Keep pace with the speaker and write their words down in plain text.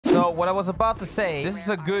what I was about to say, this is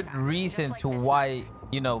a good reason to why,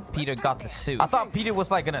 you know, Peter got the suit. I thought Peter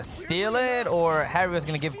was like gonna steal it or Harry was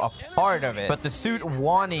gonna give a part of it. But the suit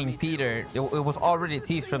wanting Peter, it was already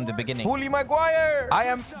teased from the beginning. Bully Maguire! I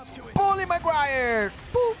am Bully Maguire!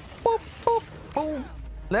 Boop, boop, boop, boop.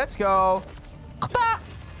 Let's go.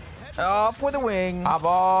 Off with the wing.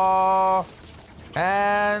 Abo.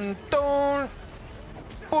 And don't.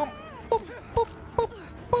 Boom. Boop, boop, boop,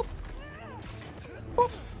 boop.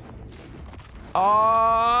 Boop.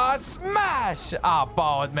 Oh, smash! Ah,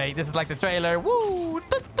 bald, mate. This is like the trailer. Woo!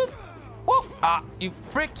 Woo! Ah, you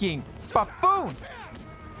freaking buffoon!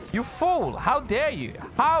 You fool! How dare you?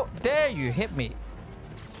 How dare you hit me?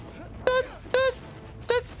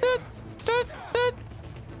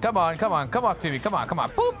 Come on, come on, come up to me. Come on, come on.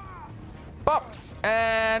 Boop! Bop!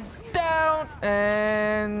 And down!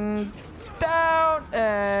 And down!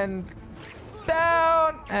 And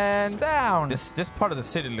down! And down! This part of the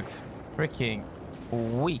city looks freaking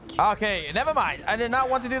weak. Okay, never mind. I did not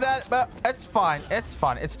want to do that, but it's fine. It's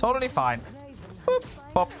fine. It's totally fine. Boop,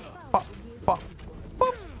 bop, bop, bop,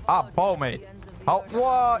 boop. Ah, ball, mate. Oh,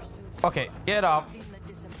 what? Okay, get off.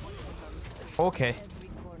 Okay.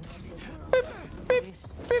 Beep, beep,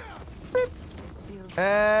 beep, beep.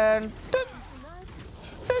 And doop,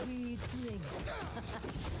 doop.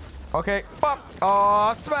 Okay, pop.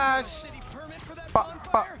 Oh, smash. Pop,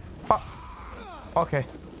 pop, pop. Okay.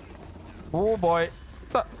 Oh boy.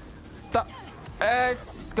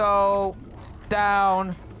 Let's go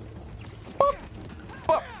down. Boop,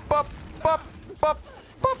 boop, boop, boop, boop,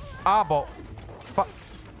 boop. Ah, boy. Boop.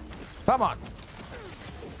 Come on.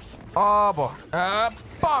 Oh boy.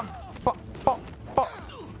 Bum. Bop, bop, bop,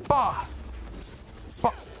 bop.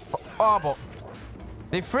 Bop. Oh boy.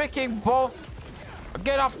 They freaking both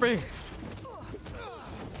get off me.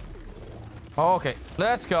 Okay,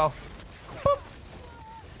 let's go.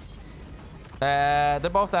 They're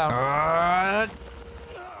both down.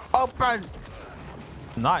 Open.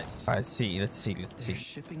 Nice. All right, let's see. Let's see. They're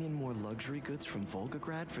shipping in more luxury goods from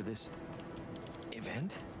Volgograd for this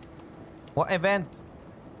event. What event?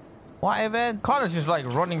 What event? Connor's just like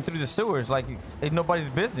running through the sewers like it's nobody's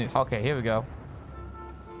business. Okay, here we go.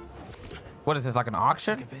 What is this, like an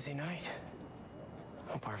auction? Like a busy night.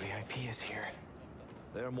 Hope our VIP is here.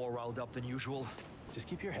 They're more riled up than usual. Just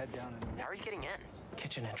keep your head down and... How are you getting in?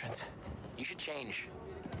 Kitchen entrance. You should change.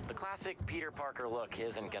 The classic Peter Parker look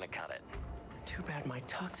isn't gonna cut it. Too bad my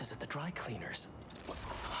tux is at the dry cleaners.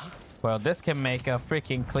 Huh? Well, this can make a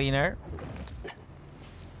freaking cleaner.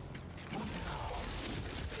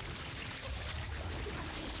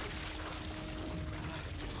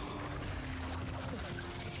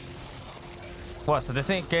 What, so this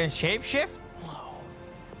ain't getting shapeshift? Whoa,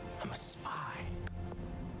 I'm a spy.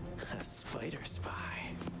 A spider spy.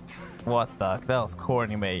 What the? That was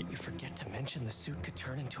corny, mate. You forget to mention the suit could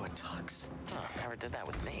turn into a tux. Oh, never did that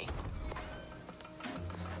with me.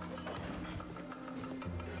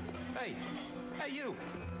 Hey, hey you!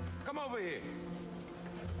 Come over here.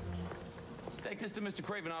 Take this to Mr.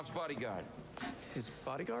 Kravinoff's bodyguard. His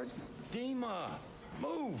bodyguard? Dima,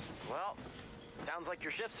 move! Well, sounds like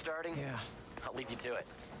your shift's starting. Yeah. I'll leave you to it.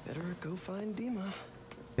 Better go find Dima.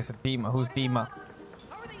 It's a Dima. Who's Dima?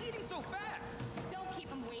 How are they eating so fast? Don't keep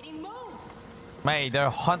them waiting. Move. Mate,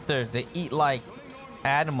 they're hunters. They eat like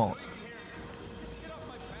animals.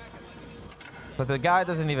 But the guy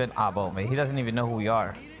doesn't even... Ah, well, mate. He doesn't even know who we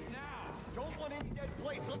are.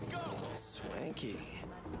 Swanky.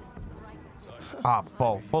 Ah,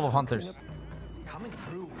 Bo, full of hunters. Coming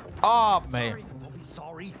through. Oh, man. Don't be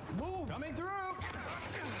sorry. Move. Coming through.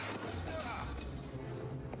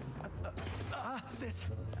 This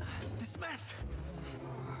mess.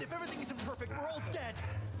 If everything isn't perfect, we're all dead.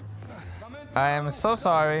 I am so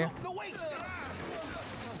sorry. No, wait.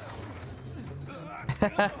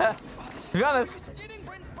 To be honest, Standing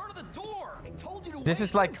right in front of the door. I told you to this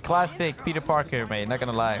is like classic Peter Parker, mate. Not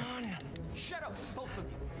gonna lie. Shut up, both of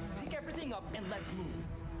you. Pick everything up and let's move.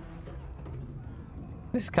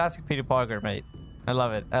 This is classic Peter Parker, mate. I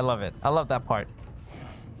love it. I love it. I love that part.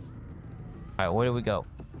 All right, where do we go?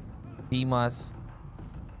 Dima's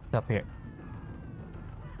up here.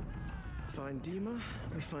 Find Dima,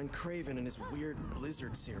 we find Kraven and his weird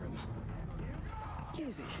blizzard serum.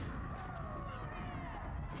 Easy.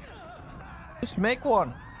 Just make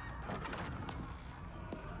one.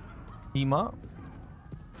 Dima.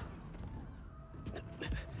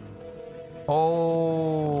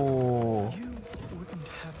 Oh. You wouldn't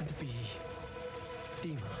happen to be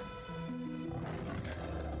Dima.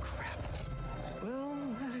 Crap. Well,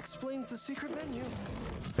 that explains the secret menu.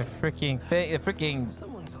 The freaking thing. The freaking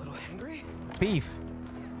Someone's a little hangry. beef.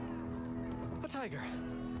 A tiger.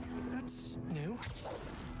 That's new.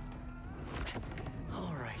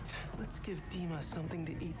 All right, let's give Dima something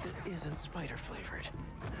to eat that isn't spider flavored.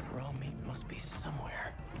 That raw meat must be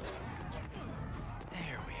somewhere.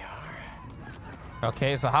 There we are.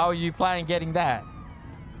 Okay, so how are you planning getting that?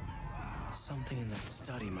 Something in that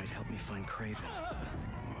study might help me find Craven.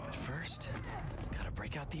 But first, gotta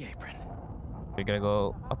break out the apron. We're gonna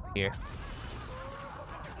go up here.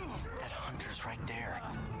 That hunter's right there.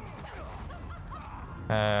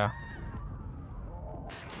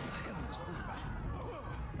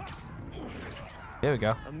 There we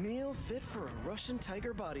go. A meal fit for a Russian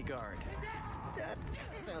tiger bodyguard. That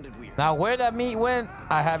sounded weird. Now where that meat went,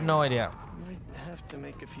 I have no idea. Might have to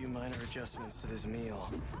make a few minor adjustments to this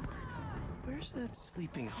meal. Where's that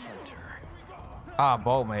sleeping hunter? Ah,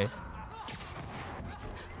 bow mate.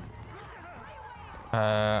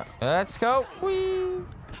 Let's go. Whee!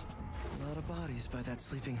 A lot of bodies by that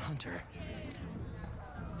sleeping hunter.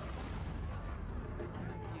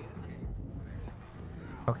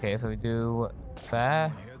 Okay, so we do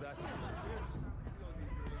that.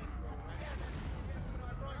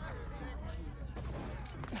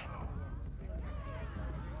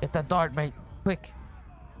 Get that dart, mate. Quick.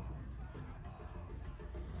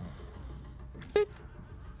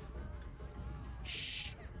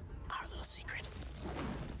 Shh. Our little secret.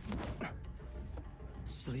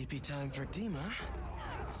 Sleepy time for Dima.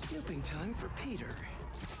 Snooping time for Peter.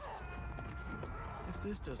 If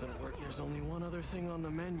this doesn't work, there's only one other thing on the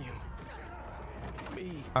menu.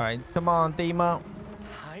 Me. All right, come on, Dima.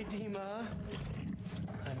 Hi, Dima.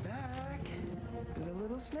 I'm back. And a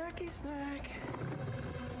little snacky snack.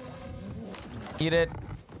 Eat it.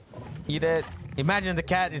 Eat it. Imagine the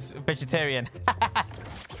cat is vegetarian.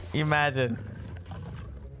 Imagine.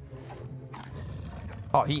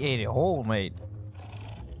 Oh, he ate it whole, mate.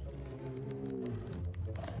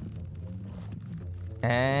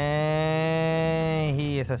 And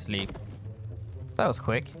he is asleep. That was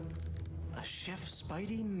quick. A Chef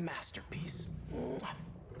Spidey masterpiece.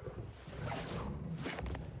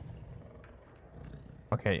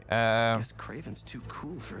 Okay, Guess Craven's too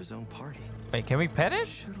cool for his own party. wait, can we pet it?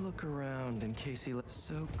 Should look around in case he...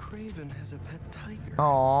 So Craven has a pet tiger.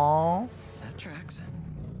 Aww. That tracks.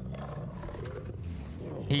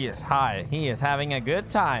 He is high. He is having a good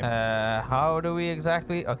time. How do we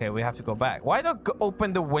exactly... Okay, we have to go back. Why don't go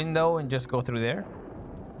open the window and just go through there?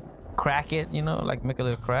 Crack it, you know, like make a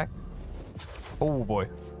little crack. Oh, boy.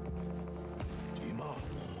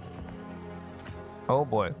 Oh,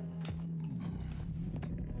 boy.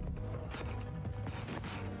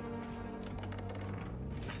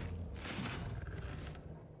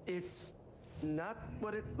 It's not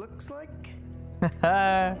what it looks like.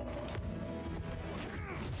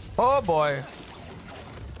 Oh, boy.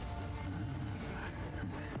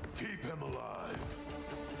 Keep him alive.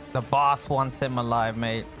 The boss wants him alive,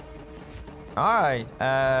 mate. All right.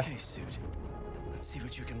 Okay, suit. Let's see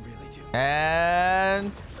what you can really do.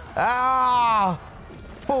 And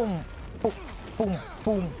boom, boom, boom,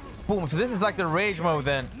 boom, boom. So this is like the rage mode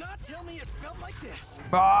then. Not tell me it felt like this.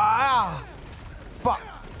 Ah, bah,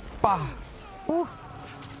 bah, woo,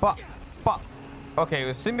 bah, bah. Okay,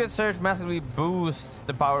 symbiote surge massively boosts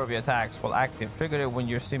the power of your attacks while active. Trigger it when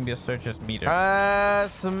your symbiote surges meter.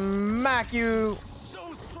 Smack you.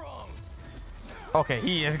 So strong. Okay,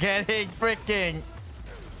 he is getting freaking.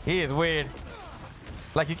 He is weird.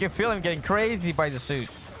 Like you can feel him getting crazy by the suit.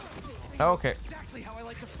 Okay. Exactly how I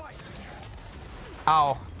like to fight.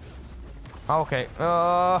 Ow. Okay.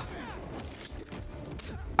 Ah,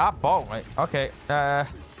 ball, right? Okay. Pop,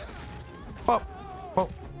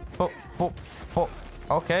 pop, pop, pop, pop.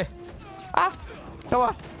 Okay. Ah, come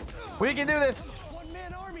on. We can do this.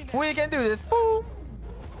 One-man army now. We can do this. Boom.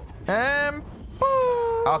 And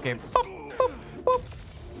boom. Okay. Pop, pop, pop,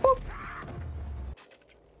 pop.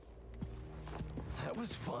 That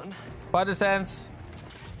was fun. Spider sense.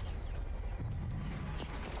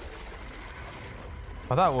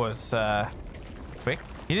 Oh, that was quick.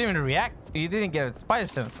 He didn't even react. He didn't get a spider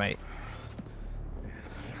sense, mate.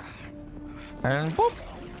 And boop.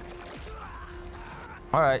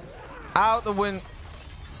 All right, out the wind.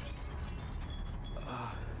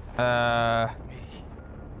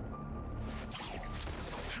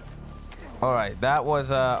 All right, that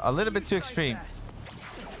was a little bit too extreme.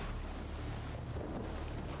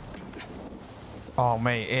 Oh,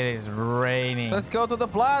 mate, it is raining. Let's go to the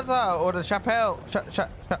plaza or the chapel.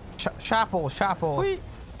 Chapel. Whee.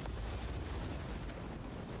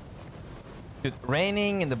 Dude,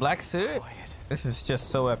 raining in the black suit? This is just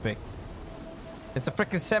so epic. It's a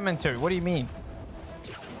freaking cemetery. What do you mean?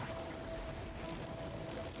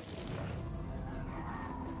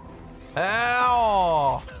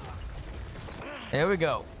 Ow! Here we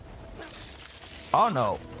go. Oh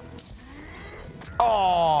no.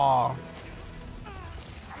 Oh.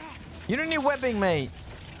 You don't need webbing, mate.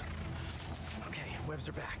 Okay, webs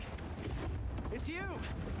are back. It's you!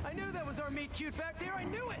 I knew that was our meat cute back there. I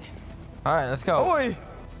knew it! All right, let's go. Oi.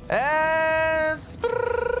 And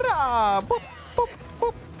boop, boop,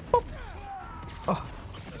 boop, boop. Oh,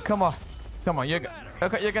 come on. Come on. You're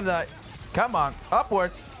gonna die. Come on.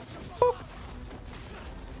 Upwards. Boop.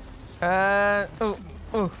 And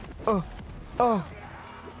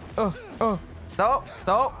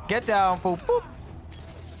no. Get down, fool. Boop.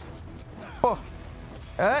 Oh.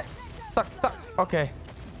 Tuck. Okay.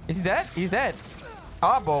 Is he dead? He's dead.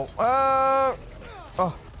 Boy. Oh.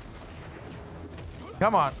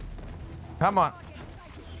 Come on. Come on.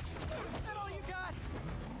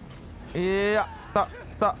 Yeah.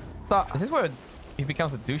 Is this where he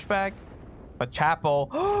becomes a douchebag? A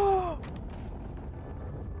chapel.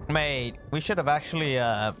 Mate, we should have actually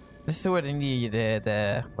this is where they need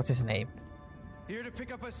the what's his name? Here to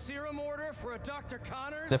pick up a serum order for a Dr.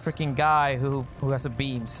 Connors? The freaking guy who has the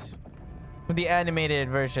beams. The animated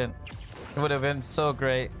version. It would have been so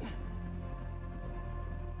great.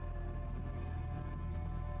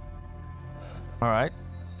 All right.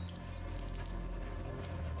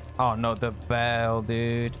 Oh no, the bell,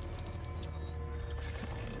 dude.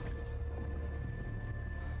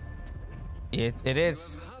 It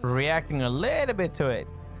is reacting a little bit to it.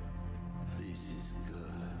 This is good.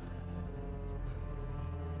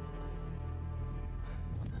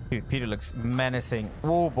 Dude, Peter looks menacing.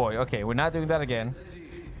 Oh boy. Okay, we're not doing that again.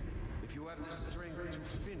 If you have the strength to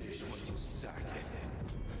finish what you started.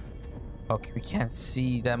 Okay, we can't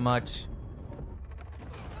see that much.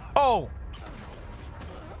 Oh!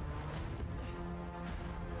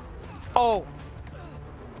 Oh!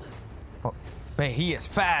 Oh, man, he is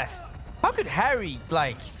fast. How could Harry,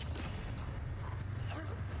 like...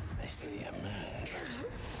 I see a man.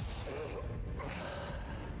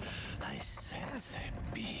 I sense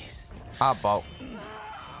a beast. About.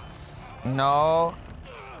 No.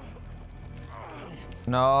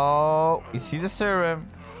 No. You see the serum.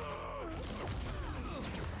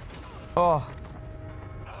 Oh.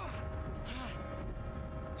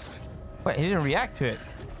 Wait, he didn't react to it.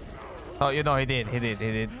 Oh, you know, he did.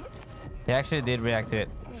 He actually did react to it.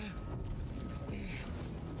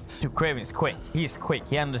 Dude, Kraven's quick. He's quick.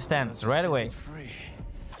 He understands right away.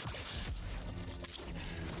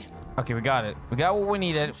 Okay, we got it. We got what we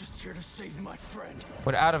needed. Just here to save my friend.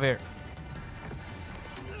 We're out of here.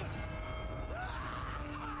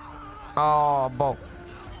 Oh, Bo.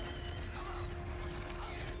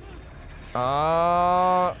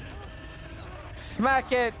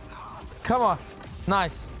 Smack it. Come on.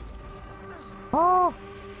 Nice. Oh.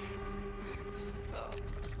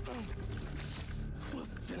 We'll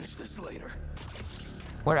finish this later.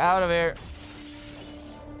 We're out of here.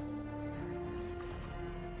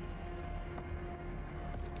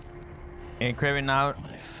 And Kraven now.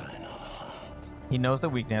 My final. He knows the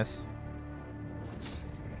weakness.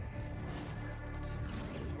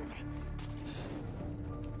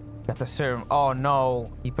 Got the serum. Oh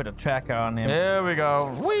no. He put a tracker on him. There we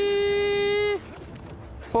go. Whee!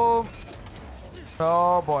 Boom.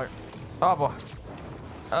 Oh boy. Oh boy.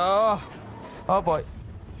 Oh. Oh boy.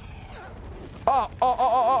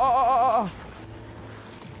 Oh.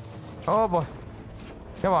 Oh boy.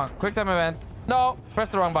 Come on. Quick time event. No. Press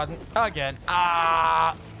the wrong button. Again.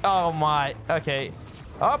 Ah. Oh my. Okay.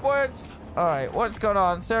 Upwards. All right. What's going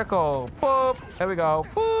on? Circle. Boop. There we go.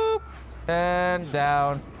 Boop. And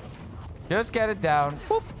down. Just get it down.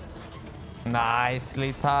 Boop.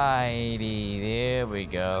 Nicely tidy. There we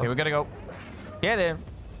go. Okay, we gotta go. Get him.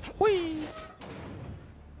 Whee.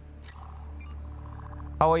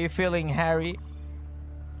 How are you feeling, Harry?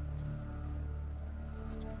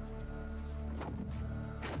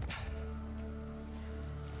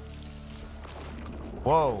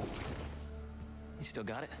 Whoa. You still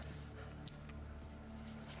got it?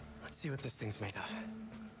 Let's see what this thing's made of.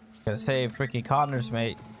 Gotta save freaking Connors,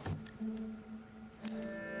 mate.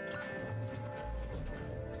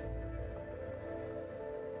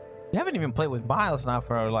 You haven't even played with Miles now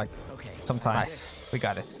for like some time. Nice. We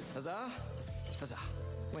got it. Huzzah! Huzzah!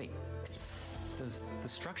 Wait, does the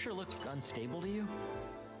structure look unstable to you?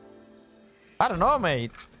 I don't know,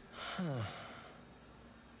 mate.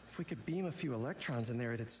 If we could beam a few electrons in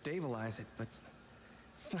there, it'd stabilize it, but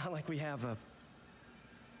it's not like we have a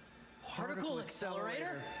Particle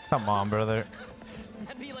accelerator? Come on, brother.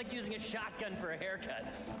 That'd be like using a shotgun for a haircut.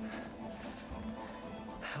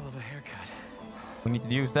 hell of a haircut. We need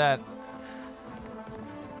to use that.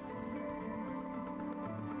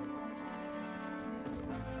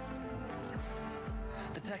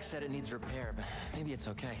 The tech said it needs repair, but maybe it's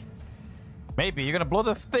okay. Maybe you're gonna blow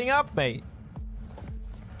the thing up, mate.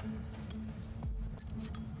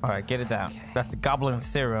 All right, get it down. Okay. That's the goblin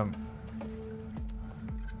serum.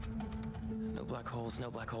 No black holes, no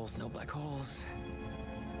black holes, no black holes.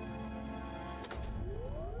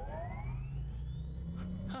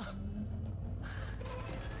 Huh.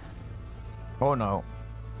 Oh no.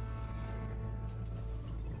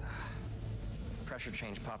 Pressure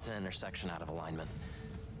change popped an intersection out of alignment.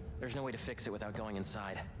 There's no way to fix it without going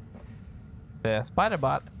inside. The spider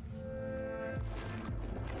bot.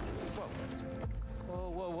 Whoa. Whoa,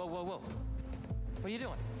 whoa, whoa, whoa, whoa. What are you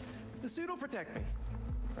doing? The suit will protect me,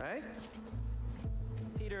 right?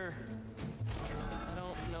 Peter, I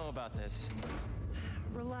don't know about this.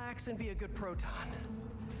 Relax and be a good proton.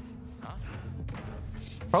 Huh?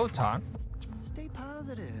 Proton. Stay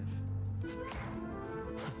positive.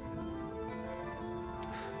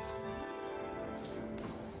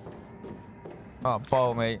 Oh,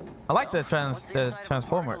 ball, mate. I like the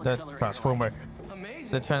transformer.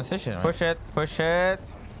 Amazing. The transition. Right? Push it. Push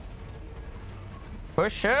it.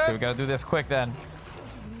 Push it. Okay, we gotta do this quick then.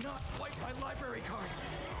 Do not wipe my library cards.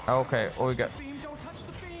 Okay. Oh, we got. Beam, don't touch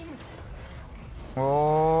the beam.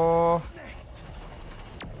 Oh. Thanks.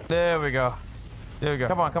 There we go. There we go.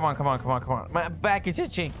 Come on, come on, come on, come on, come on. My back is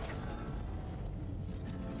itching.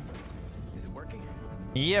 Is it working?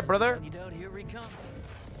 Yeah, brother. Antidote, here we come.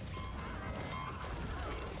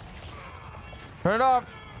 Turn it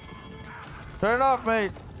off. Turn it off,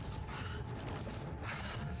 mate.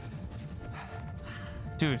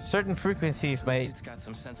 Dude, certain frequencies, mate. Suit's got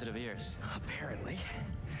some sensitive ears. Apparently.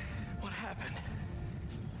 What happened?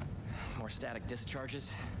 More static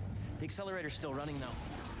discharges. The accelerator's still running though.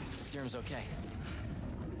 The serum's okay.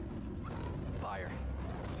 Fire.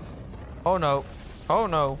 Oh no. Oh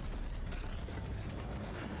no.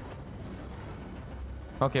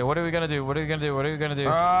 Okay, what are we gonna do? What are we gonna do? What are we gonna do?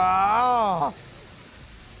 Ah!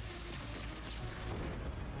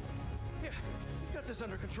 Yeah, you got this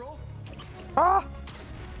under control. Ah!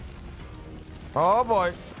 Oh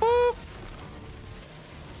boy. Boop.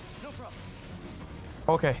 No problem.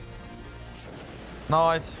 Okay.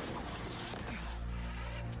 Nice.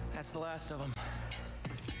 That's the last of them.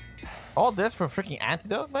 All this for freaking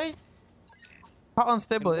antidote, mate? How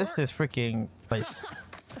unstable is this freaking place?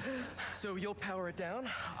 So you'll power it down.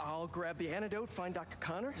 I'll grab the antidote, find Dr.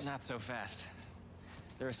 Connors. Not so fast.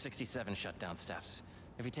 There are 67 shutdown steps.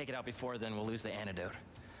 If we take it out before then, we'll lose the antidote.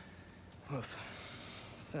 Oof.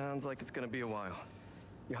 Sounds like it's gonna be a while.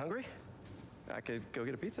 You hungry? I could go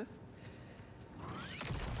get a pizza.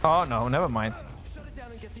 Oh no, never mind. Shut it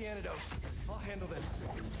down and get the antidote. I'll handle this.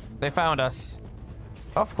 They found us.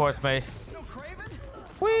 Of course, mate. No Craven?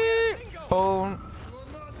 Whee! Boom.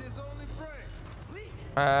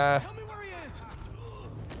 Tell me where he is.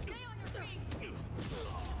 Stay on your feet.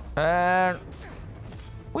 And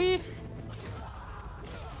we.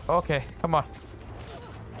 Okay, come on.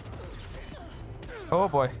 Oh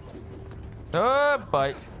boy. Oh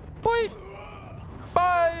boy. Boy.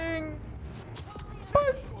 Bang.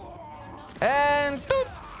 Boing. And doot.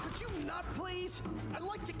 Could you not, please? I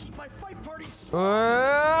like to keep my fight parties. We.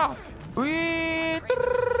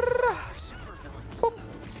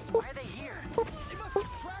 Why are they here? They must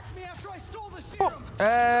have tracked me after I stole the serum.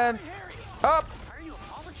 And Harry. up. Why are you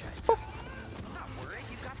apologizing? I'm not worried.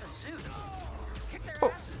 You got the suit. Kick their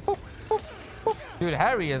asses. Dude,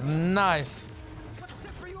 Harry is nice. What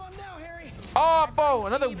step are you on now, Harry? Oh, Bo,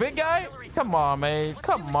 another big guy? Come on, mate.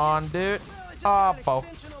 Come on, dude. Well, I just Oh, got Bo. an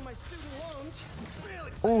extension on my student loans. Real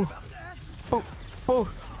excited Ooh. about that. Bo, Bo.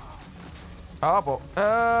 Oh, Bo.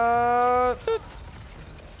 Doot.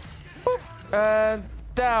 Boop. And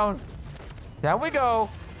down. Down we go.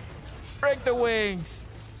 Break the wings.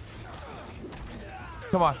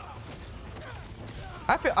 Come on.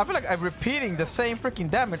 I feel like I'm repeating the same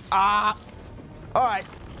freaking damage. Ah. All right.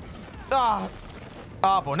 Ah.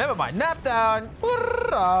 Ah, Bo, never mind. Nap down.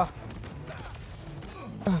 Oh.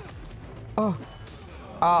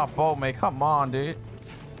 Ah, Bo, mate. Come on, dude.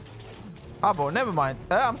 Ah, Bo, never mind.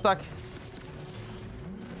 I'm stuck.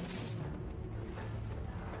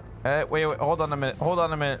 Wait. Hold on a minute. Hold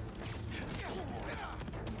on a minute.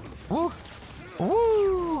 Woo.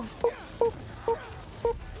 Woo. Boop, boop, boop,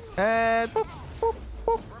 boop. And boop, boop,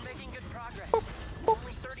 boop. We're making good progress. Boop, boop,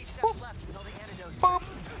 Only 30 steps left until the antidote's boop.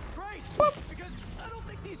 Great. Because I don't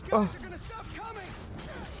think these guys are gonna stop coming.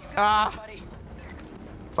 Ah. buddy.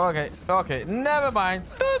 Okay. Okay. Never mind.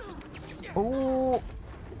 Doot. Ooh.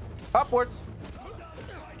 Upwards.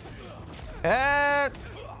 And.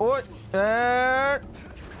 And.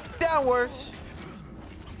 Downwards.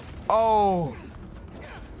 Oh.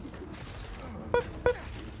 Boop, boop.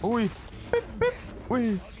 Ooh. Beep, beep.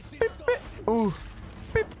 Ooh. Beep, beep. Ooh.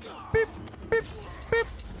 Beep, beep, beep, beep.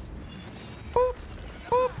 Boop,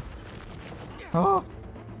 boop. Oh.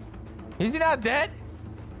 Is he not dead?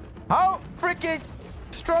 How freaking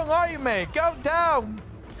strong are you, mate? Go down.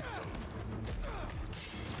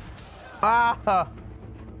 Ah.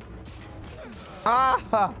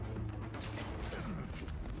 Ah.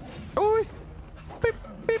 Ooh. Beep,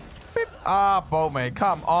 beep, beep. Ah, Bowman,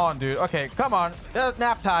 come on, dude. Okay, come on.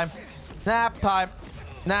 Nap time. Nap time.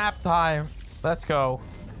 Nap time. Let's go.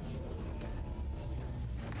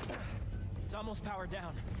 It's almost powered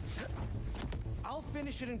down. I'll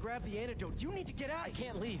finish it and grab the antidote. You need to get out. I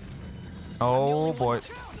can't leave. Oh boy.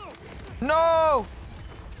 No!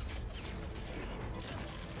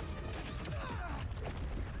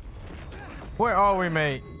 Where are we,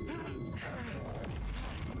 mate?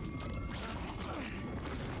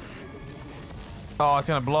 Oh, it's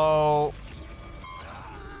gonna blow.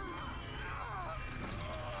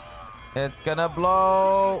 It's gonna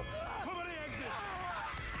blow. Cover the exits.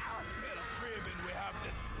 Get a crib and we have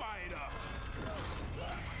the spider.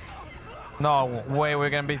 No way, we're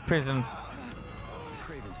gonna be prisons.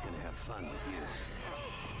 Craven's gonna have fun with you.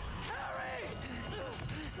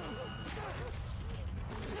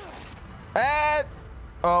 And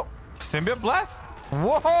oh, symbiote blast.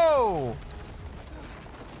 Whoa!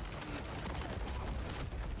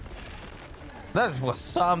 That was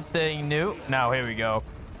something new. Now here we go.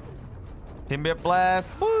 Symbiote blast.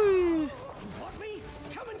 Woo!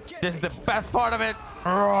 This is the best part of it.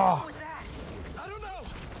 What was that? I don't know.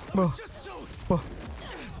 It was just so.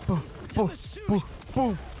 Boom, boom,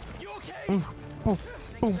 boom, You okay? boom, boom,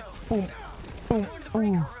 boom, boom, boom,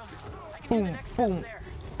 boom, boom, boom.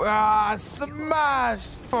 Ah, smash!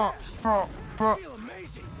 Feel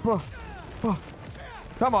amazing.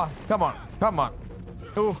 Come on, come on, come on.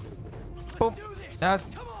 Ooh, boom. Yes,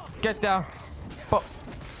 get down. Boom.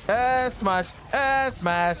 And smash, and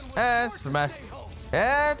smash, and smash,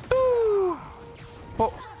 and ooh. Boom,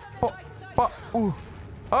 boom, boom. Ooh.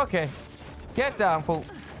 Okay, get down, fool.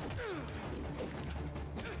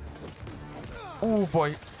 Oh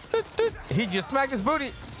boy, he just smacked his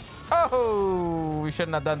booty. Oh, we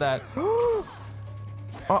shouldn't have done that. Oh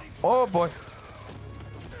boy.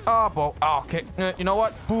 Oh boy. Oh, okay. You know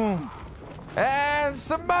what? Boom. And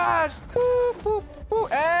smash. Boop, boop,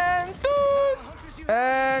 boop. And doot.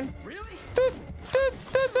 And doot, doot, doot,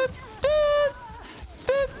 doot, doot,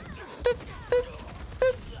 doot, doot, doot,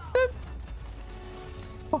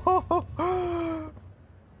 doot.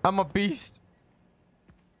 I'm a beast.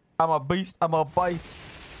 I'm a beast. I'm a beast.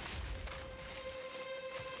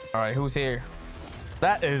 All right, who's here?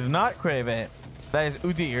 That is not Kraven. That is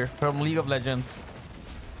Udyr from League of Legends.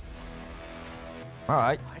 All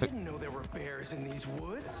right. I didn't know there were bears in these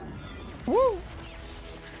woods. Woo!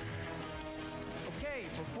 Okay,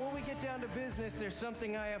 before we get down to business, there's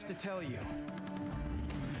something I have to tell you.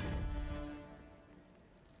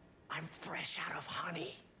 I'm fresh out of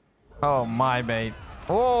honey. Oh my mate.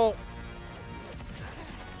 Oh,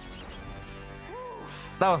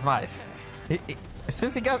 that was nice.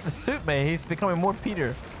 Since he got the suit, mate, he's becoming more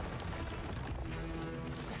Peter.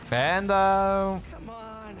 And Come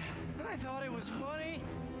on, I thought it was funny.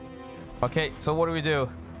 okay, so what do we do?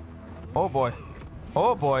 Oh boy.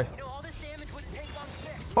 Oh boy. You know, all this damage wouldn't take long to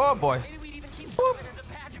fix. Oh boy. Maybe we'd even keep moving as a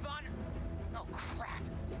patch of honor. Oh crap!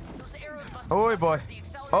 Those arrows must have Oh boy. busted the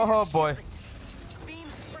accelerator Oh boy. shielding.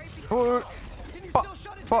 Beams sprayed me. Oh. Can you Fuck,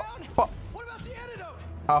 still shut it fuck, down? fuck. What about the antidote?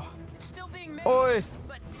 Oh. It's still being made. Oi.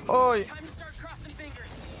 But Oi. it's time to start crossing fingers.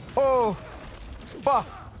 Oh. Fuck.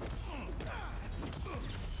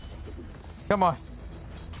 Come on.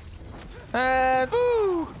 And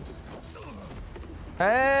woo.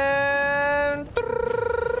 And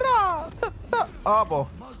oh boy.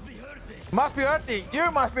 Must be hurting.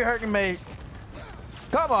 You must be hurting me.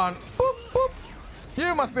 Come on. Boop, boop.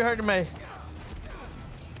 You must be hurting me.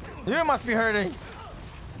 You must be hurting.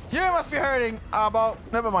 You must be hurting. About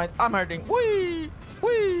never mind. I'm hurting. Wee.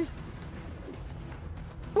 Wee.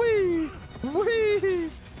 Wee. Wee.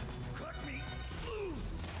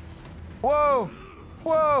 Whoa.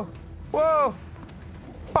 Whoa. Whoa.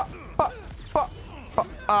 Pop. Pop. Pop. Pop.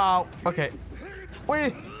 Ow. Okay.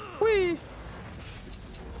 Wee. Wee.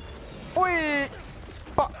 Wee.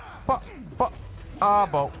 Pop. Pop. Pop. Ah,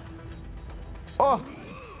 bo. Oh.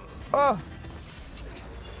 Oh.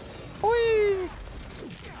 Wee.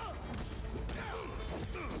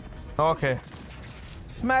 Okay.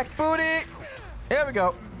 Smack booty. Here we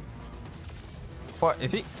go. What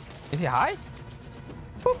is he? Is he high?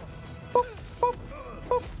 Boop, boop, boop,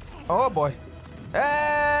 boop. Oh boy.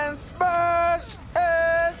 And smash.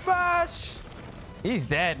 And smash. He's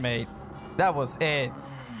dead, mate. That was it.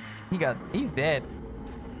 He's dead.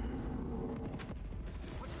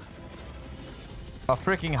 A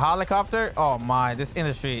freaking helicopter? Oh my, this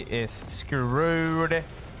industry is screwed.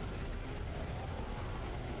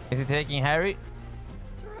 Is he taking Harry?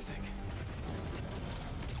 Terrific.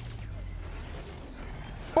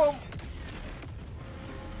 Boom!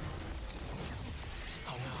 Oh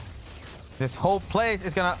no. This whole place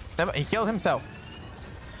is gonna... He killed himself.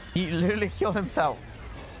 He literally killed himself.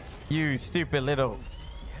 You stupid little...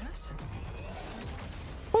 Yes?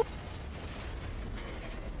 Boop.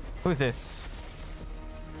 Who's this?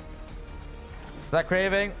 Is that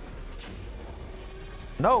Craving?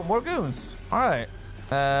 No, more goons. Alright.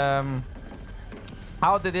 How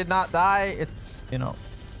did it not die? It's, you know,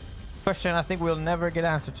 question I think we'll never get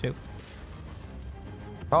answer to.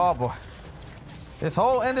 Oh boy. This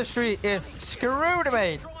whole industry is screwed,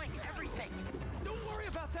 mate. Destroying everything. Don't worry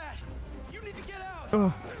about that. You need to get out.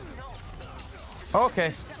 Ugh.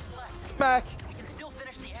 Okay. Steps left. Back. We can still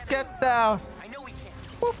finish the Let's end. get down. I know we can.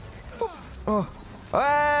 Oh.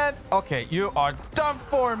 And okay, you are done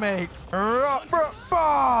for, mate. Bah.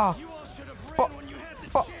 You all should have ran when you had the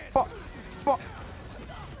Bah, chance. bah, bah.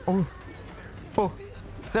 Oh. Oh.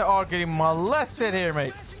 They're all getting molested here,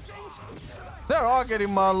 mate. They're all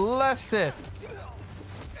getting molested.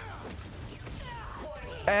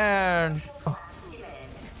 And oh.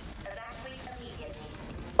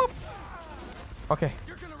 Boop. Okay,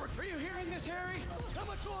 You're gonna are you hearing this, Harry? How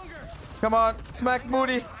much longer? come on, smack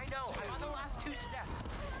booty. I know. I'm on the last 2 steps.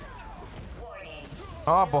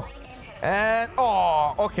 Oh boy. And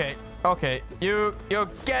oh, okay, okay. You're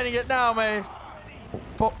getting it now, man.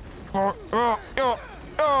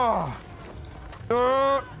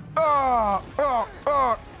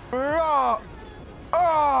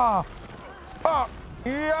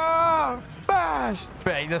 Yeah, smash!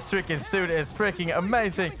 Bang, this freaking suit is freaking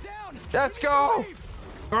amazing. Let's go.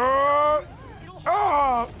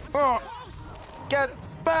 Get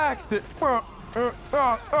back.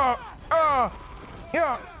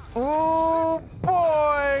 Yeah. Oh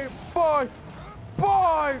boy, boy,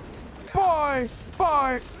 boy, boy,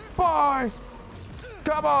 boy, boy.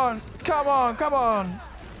 Come on, come on, come on.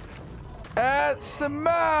 And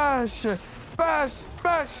smash, smash,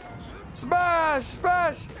 smash, smash,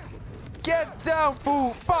 smash. Get down,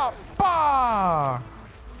 fool. Ba, ba.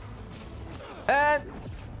 And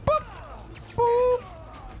boop, boop,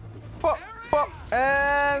 boop, boop,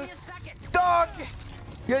 and dog.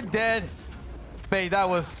 You're dead. Babe, that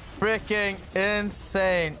was freaking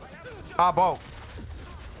insane. Abo.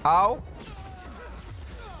 Ow.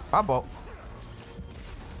 Abo.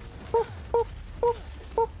 Boop, boop, boop,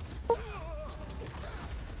 boop, boop.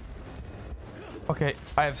 Okay,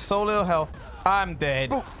 I have so little health. I'm dead.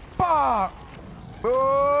 Boop, bah.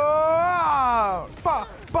 Bah,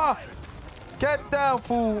 bah. Get down,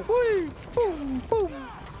 fool. Whee, boom, boom.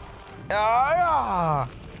 Ah,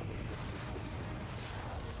 yeah.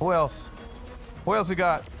 Who else? What else we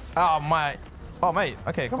got? Oh my! Oh mate.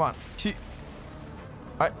 Okay, come on. All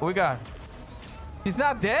right, what we got? He's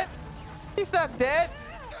not dead. He's not dead.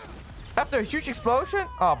 After a huge explosion.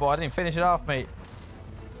 Oh boy, I didn't finish it off, mate.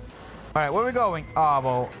 All right, where are we going? Oh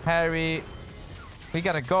boy, Harry. We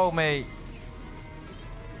gotta go, mate.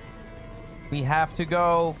 We have to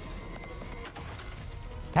go.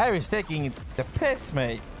 Harry's taking the piss,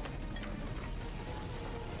 mate.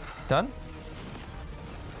 Done?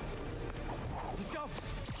 Let's go.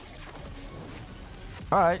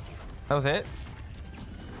 All right, that was it.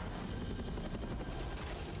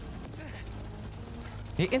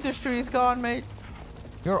 The industry is gone, mate.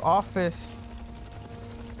 Your office.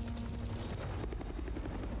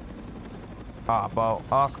 Ah, Bo,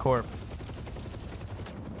 Oscorp.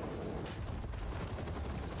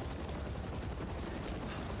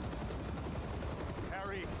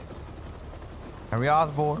 Harry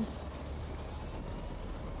Osborn.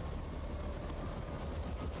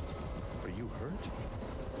 Are you hurt?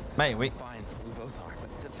 Mate, wait. Fine, we both are,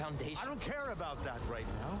 but the Foundation... I don't care about that right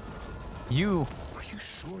now. You. Are you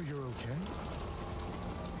sure you're okay?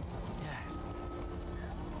 Yeah.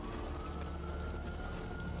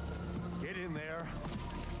 Get in there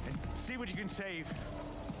and see what you can save.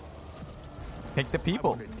 Pick the I people.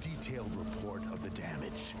 want a detailed report of the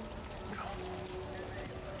damage.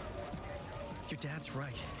 Your dad's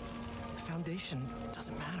right. The Foundation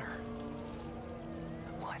doesn't matter.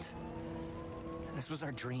 What? This was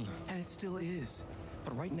our dream. And it still is.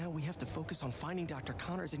 But right now we have to focus on finding Dr.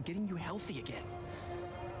 Connors and getting you healthy again.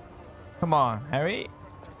 Come on, Harry.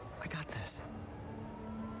 I got this.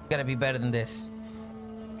 Gotta be better than this.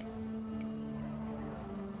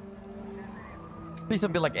 Please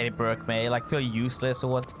don't be like Eddie Burke, may like feel useless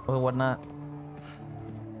or whatnot.